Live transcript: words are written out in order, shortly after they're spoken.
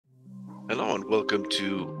Hello and welcome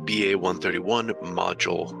to BA131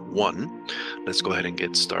 Module 1. Let's go ahead and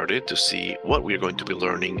get started to see what we're going to be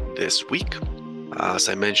learning this week. As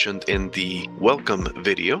I mentioned in the welcome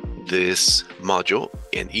video, this module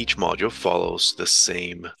and each module follows the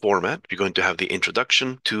same format. You're going to have the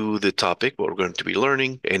introduction to the topic, what we're going to be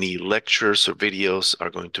learning. Any lectures or videos are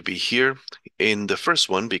going to be here. In the first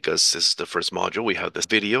one, because this is the first module, we have this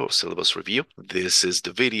video syllabus review. This is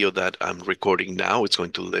the video that I'm recording now. It's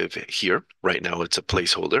going to live here. Right now, it's a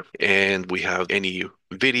placeholder. And we have any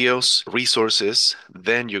videos, resources.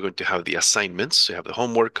 Then you're going to have the assignments. So you have the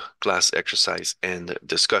homework, class exercise, and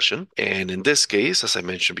discussion. And in this case, as I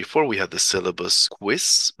mentioned before, we have the syllabus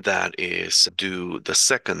quiz that is due the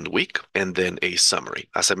second week, and then a summary.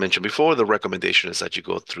 As I mentioned before, the recommendation is that you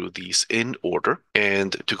go through these in order.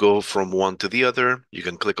 And to go from one to the other, you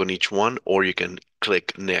can click on each one, or you can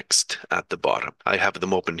click next at the bottom. I have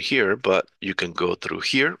them open here, but you can go through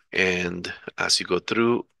here. And as you go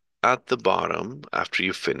through, at the bottom, after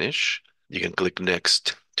you finish, you can click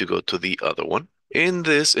next to go to the other one. In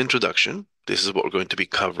this introduction, this is what we're going to be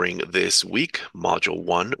covering this week, Module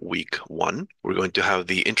 1, Week 1. We're going to have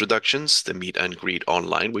the introductions, the meet and greet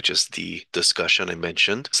online, which is the discussion I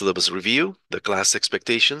mentioned, syllabus review, the class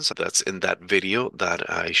expectations. That's in that video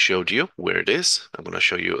that I showed you where it is. I'm going to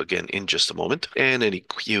show you again in just a moment. And any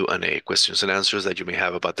Q&A, questions and answers that you may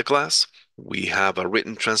have about the class. We have a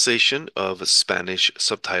written translation of Spanish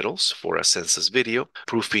subtitles for a census video,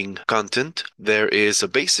 proofing content. There is a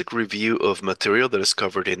basic review of material that is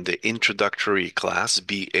covered in the introductory class,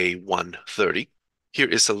 BA130. Here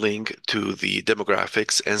is a link to the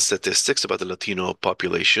demographics and statistics about the Latino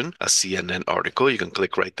population, a CNN article. You can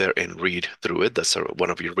click right there and read through it. That's one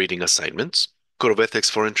of your reading assignments. Code of Ethics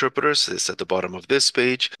for Interpreters is at the bottom of this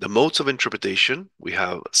page. The modes of interpretation, we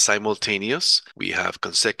have simultaneous, we have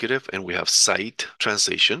consecutive, and we have sight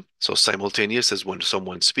translation. So simultaneous is when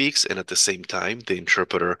someone speaks and at the same time the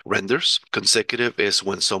interpreter renders. Consecutive is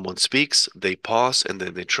when someone speaks, they pause, and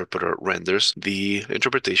then the interpreter renders the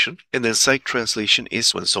interpretation. And then sight translation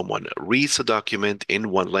is when someone reads a document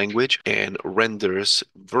in one language and renders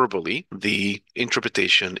verbally the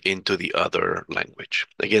interpretation into the other language.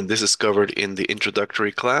 Again, this is covered in the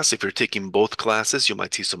introductory class. If you're taking both classes, you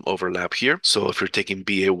might see some overlap here. So if you're taking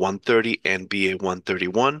BA 130 and BA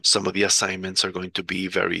 131, some of the assignments are going to be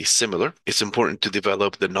very similar. It's important to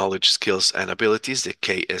develop the knowledge, skills, and abilities, the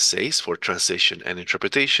KSAs for translation and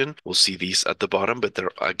interpretation. We'll see these at the bottom, but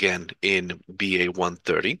they're again in BA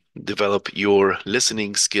 130. Develop your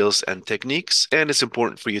listening skills and techniques, and it's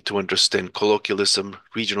important for you to understand colloquialism,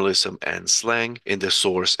 regionalism, and slang in the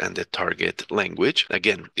source and the target language.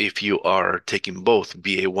 Again, if you are taking both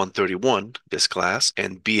BA 131, this class,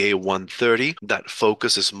 and BA 130, that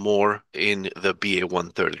focus is more in the BA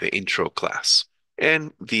 130, the intro class.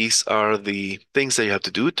 And these are the things that you have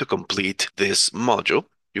to do to complete this module.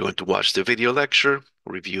 You're going to watch the video lecture,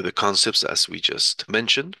 review the concepts as we just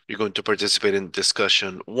mentioned. You're going to participate in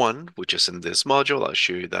discussion 1, which is in this module. I'll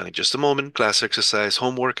show you that in just a moment. Class exercise,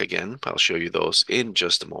 homework, again, I'll show you those in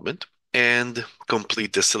just a moment. And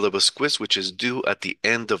complete the syllabus quiz, which is due at the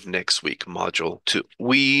end of next week, Module 2.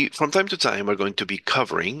 We, from time to time, are going to be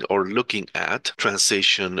covering or looking at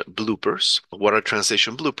translation bloopers. What are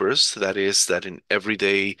translation bloopers? That is that in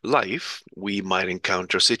everyday life, we might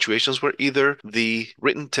encounter situations where either the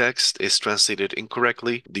written text is translated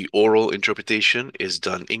incorrectly, the oral interpretation is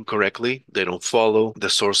done incorrectly, they don't follow the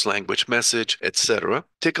source language message, etc.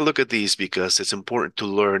 Take a look at these because it's important to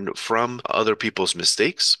learn from other people's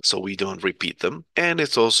mistakes so we don't repeat them. And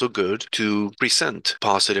it's also good to present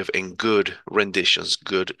positive and good renditions,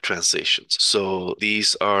 good translations. So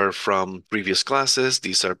these are from previous classes.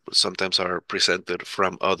 These are sometimes are presented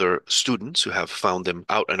from other students who have found them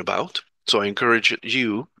out and about. So I encourage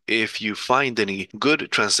you, if you find any good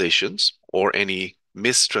translations or any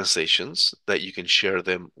mistranslations, that you can share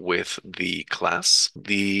them with the class.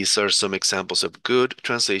 These are some examples of good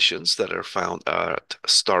translations that are found at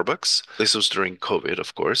Starbucks. This was during COVID,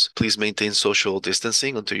 of course. Please maintain social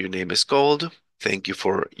distancing until your name is called. Thank you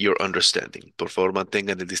for your understanding. Por favor,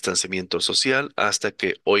 mantengan el distanciamiento social hasta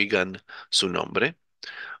que oigan su nombre.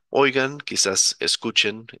 Oigan, quizás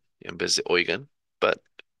escuchen en vez de oigan, but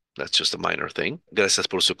that's just a minor thing. Gracias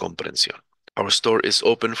por su comprensión. Our store is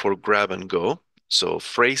open for grab and go. So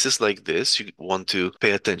phrases like this, you want to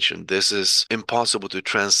pay attention. This is impossible to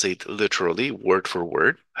translate literally, word for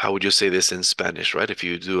word. How would you say this in Spanish, right? If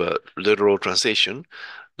you do a literal translation,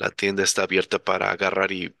 la tienda está abierta para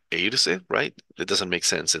agarrar e irse, right? It doesn't make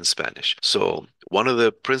sense in Spanish. So one of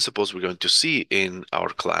the principles we're going to see in our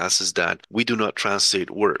class is that we do not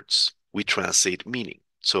translate words. We translate meaning.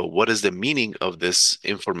 So what is the meaning of this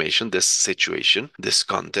information, this situation, this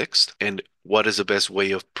context, and what is the best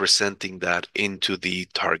way of presenting that into the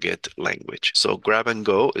target language? So grab and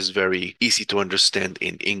go is very easy to understand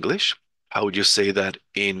in English. How would you say that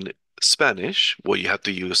in Spanish? Well, you have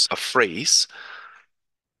to use a phrase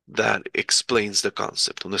that explains the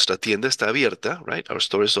concept. Nuestra tienda está abierta, right? Our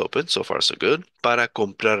store is open, so far so good, para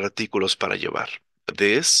comprar artículos para llevar.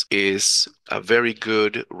 This is a very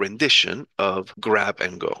good rendition of grab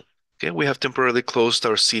and go. Okay, we have temporarily closed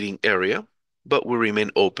our seating area, but we remain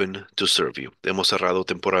open to serve you. Hemos cerrado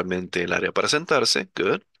temporalmente el área para sentarse,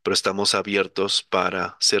 good, pero estamos abiertos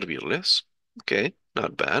para servirles. Okay,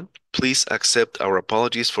 not bad. Please accept our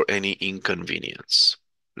apologies for any inconvenience.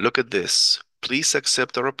 Look at this. Please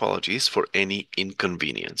accept our apologies for any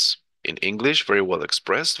inconvenience. In English, very well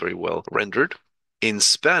expressed, very well rendered. In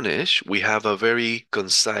Spanish, we have a very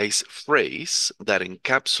concise phrase that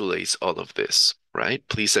encapsulates all of this, right?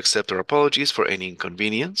 Please accept our apologies for any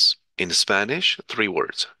inconvenience. In Spanish, 3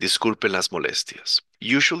 words. Disculpen las molestias.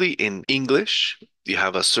 Usually in English, you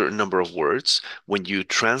have a certain number of words. When you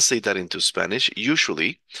translate that into Spanish,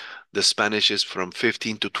 usually the Spanish is from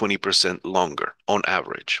 15 to 20% longer on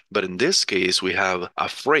average. But in this case, we have a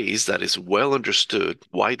phrase that is well understood,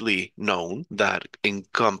 widely known, that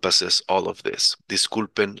encompasses all of this.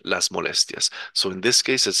 Disculpen las molestias. So in this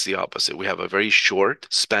case, it's the opposite. We have a very short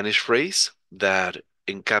Spanish phrase that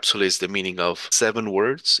encapsulates the meaning of 7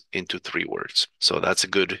 words into 3 words. So that's a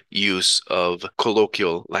good use of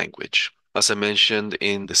colloquial language. As I mentioned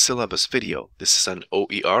in the syllabus video, this is an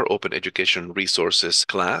OER, Open Education Resources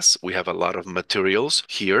class. We have a lot of materials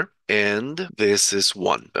here, and this is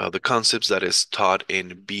one. The concepts that is taught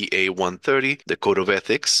in BA130, the Code of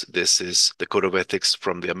Ethics. This is the Code of Ethics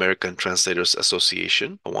from the American Translators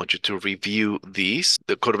Association. I want you to review these.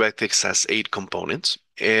 The Code of Ethics has 8 components.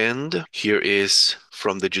 And here is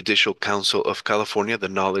from the Judicial Council of California, the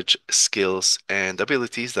knowledge, skills, and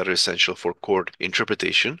abilities that are essential for court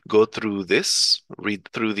interpretation. Go through this, read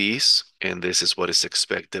through these, and this is what is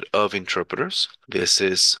expected of interpreters. This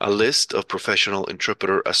is a list of professional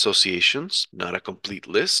interpreter associations, not a complete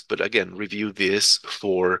list, but again, review this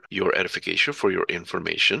for your edification, for your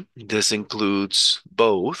information. This includes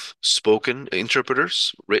both spoken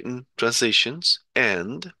interpreters, written translations,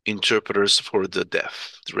 and interpreters for the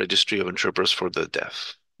deaf, the Registry of Interpreters for the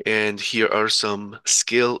Deaf. And here are some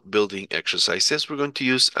skill building exercises. We're going to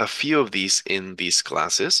use a few of these in these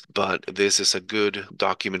classes, but this is a good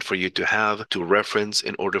document for you to have, to reference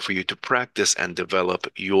in order for you to practice and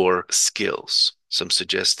develop your skills. Some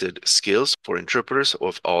suggested skills for interpreters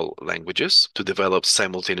of all languages to develop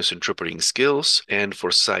simultaneous interpreting skills and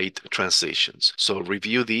for sight translations. So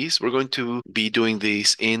review these. We're going to be doing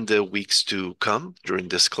these in the weeks to come during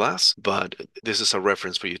this class, but this is a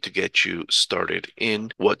reference for you to get you started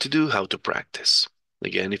in what to do, how to practice.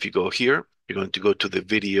 Again, if you go here, you're going to go to the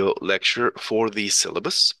video lecture for the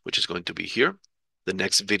syllabus, which is going to be here. The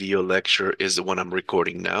next video lecture is the one I'm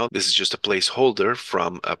recording now. This is just a placeholder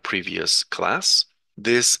from a previous class.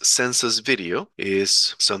 This census video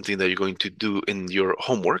is something that you're going to do in your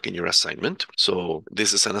homework, in your assignment. So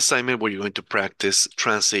this is an assignment where you're going to practice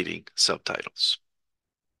translating subtitles.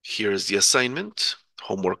 Here's the assignment.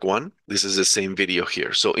 Homework 1. This is the same video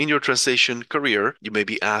here. So in your translation career, you may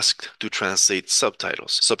be asked to translate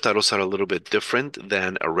subtitles. Subtitles are a little bit different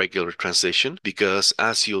than a regular translation because,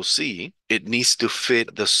 as you'll see, it needs to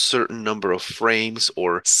fit the certain number of frames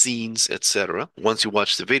or scenes, etc. Once you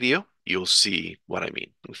watch the video, you'll see what I mean.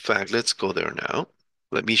 In fact, let's go there now.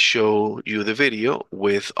 Let me show you the video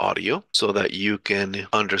with audio so that you can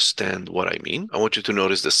understand what I mean. I want you to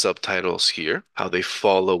notice the subtitles here, how they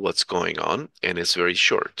follow what's going on, and it's very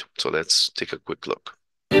short. So let's take a quick look.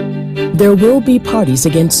 There will be parties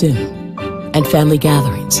again soon, and family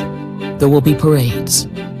gatherings. There will be parades,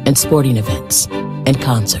 and sporting events, and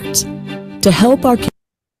concerts. To help our... You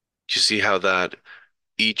see how that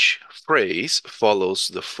each phrase follows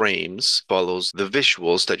the frames, follows the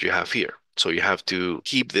visuals that you have here. So you have to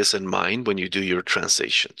keep this in mind when you do your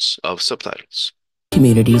translations of subtitles.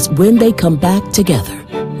 Communities, when they come back together,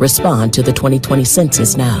 respond to the 2020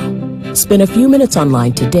 census now. Spend a few minutes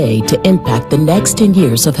online today to impact the next 10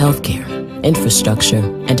 years of healthcare, infrastructure,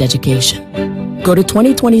 and education. Go to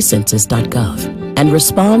 2020census.gov and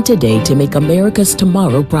respond today to make America's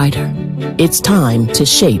tomorrow brighter. It's time to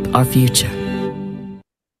shape our future.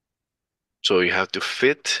 So you have to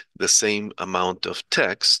fit the same amount of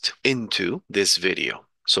text into this video.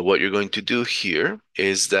 So what you're going to do here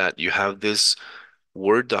is that you have this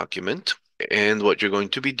Word document, and what you're going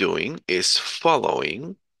to be doing is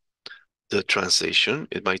following the translation.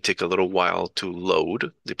 It might take a little while to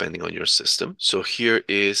load depending on your system. So here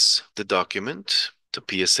is the document,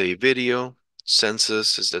 the PSA video.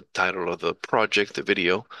 Census is the title of the project, the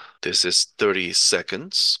video. This is 30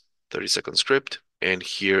 seconds, 30-second script. And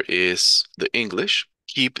here is the English.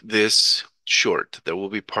 Keep this short. There will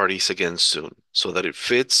be parties again soon so that it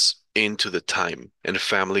fits into the time and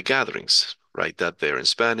family gatherings. Write that there in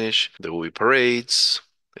Spanish. There will be parades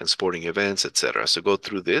and sporting events, etc. So go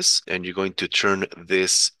through this and you're going to turn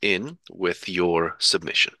this in with your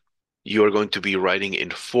submission. You are going to be writing in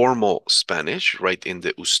formal Spanish, right in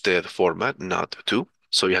the usted format, not tú.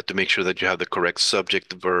 So you have to make sure that you have the correct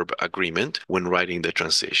subject-verb agreement when writing the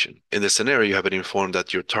translation. In this scenario, you have been informed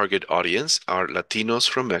that your target audience are Latinos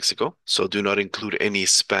from Mexico. So do not include any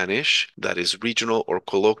Spanish that is regional or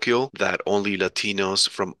colloquial that only Latinos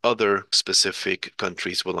from other specific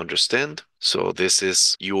countries will understand. So this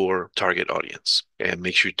is your target audience. And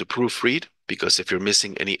make sure to proofread, because if you're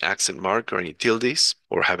missing any accent mark or any tildes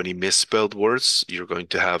or have any misspelled words, you're going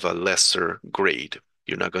to have a lesser grade.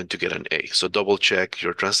 You're not going to get an A. So double check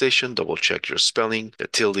your translation, double check your spelling, the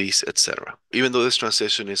tildes, etc. Even though this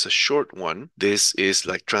translation is a short one, this is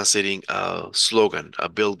like translating a slogan, a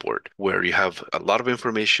billboard, where you have a lot of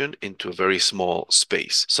information into a very small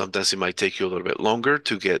space. Sometimes it might take you a little bit longer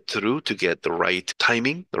to get through, to get the right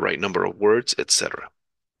timing, the right number of words, etc.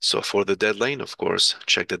 So for the deadline, of course,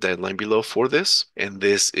 check the deadline below for this. And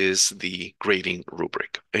this is the grading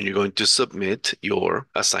rubric. And you're going to submit your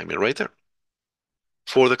assignment right there.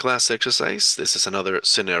 For the class exercise, this is another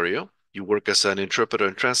scenario. You work as an interpreter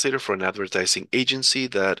and translator for an advertising agency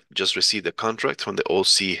that just received a contract from the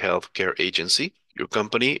OC Healthcare Agency. Your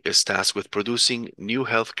company is tasked with producing new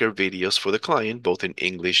healthcare videos for the client, both in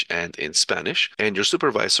English and in Spanish. And your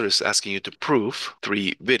supervisor is asking you to proof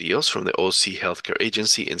 3 videos from the OC Healthcare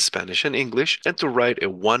Agency in Spanish and English, and to write a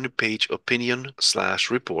 1-page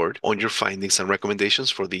opinion/report on your findings and recommendations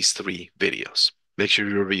for these 3 videos. Make sure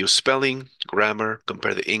you review spelling, grammar,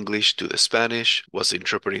 compare the English to the Spanish. Was the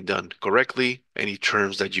interpreting done correctly? Any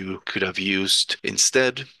terms that you could have used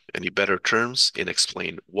instead? Any better terms? And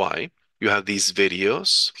explain why. You have these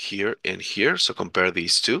videos here and here, so compare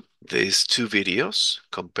these two. These 2 videos,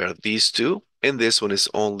 compare these 2. And this one is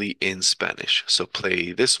only in Spanish. So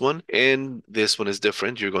play this one, and this one is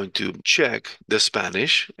different. You're going to check the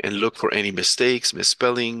Spanish and look for any mistakes,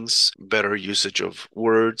 misspellings, better usage of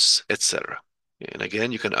words, etc. And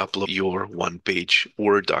again, you can upload your 1-page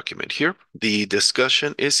Word document here. The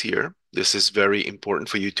discussion is here. This is very important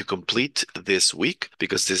for you to complete this week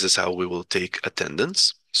because this is how we will take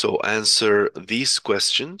attendance. So answer these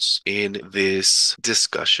questions in this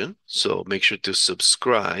discussion. So make sure to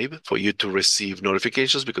subscribe for you to receive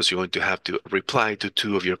notifications because you're going to have to reply to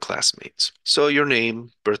 2 of your classmates. So your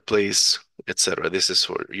name, birthplace, etc. This is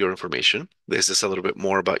for your information. This is a little bit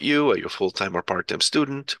more about you. Are you a full-time or part-time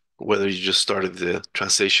student? Whether you just started the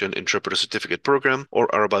Translation Interpreter Certificate program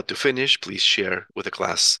or are about to finish, please share with the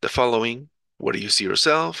class the following. Where do you see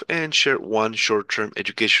yourself? And share 1 short-term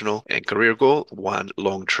educational and career goal, 1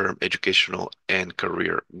 long-term educational and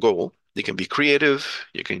career goal. You can be creative,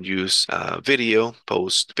 you can use video,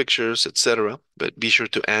 post pictures, etc. But be sure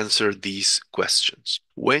to answer these questions.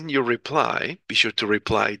 When you reply, be sure to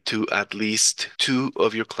reply to at least 2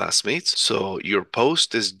 of your classmates. So your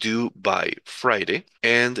post is due by Friday,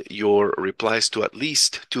 and your replies to at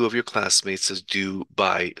least 2 of your classmates is due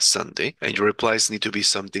by Sunday. And your replies need to be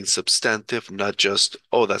something substantive, not just,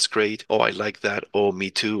 oh, that's great, oh, I like that, oh, me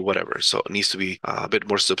too, whatever. So it needs to be a bit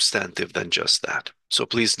more substantive than just that. So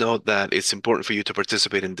please note that it's important for you to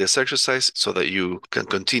participate in this exercise so that you can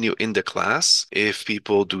continue in the class. If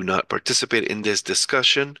people do not participate in this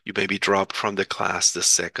discussion, you may be dropped from the class the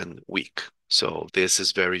 2nd week. So this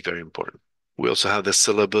is very, very important. We also have the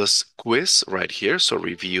syllabus quiz right here. So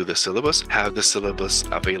review the syllabus, have the syllabus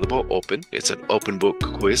available, open. It's an open book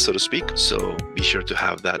quiz, so to speak. So be sure to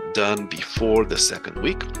have that done before the 2nd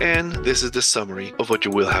week. And this is the summary of what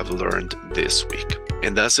you will have learned this week.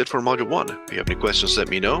 And that's it for Module 1. If you have any questions, let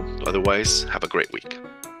me know. Otherwise, have a great week.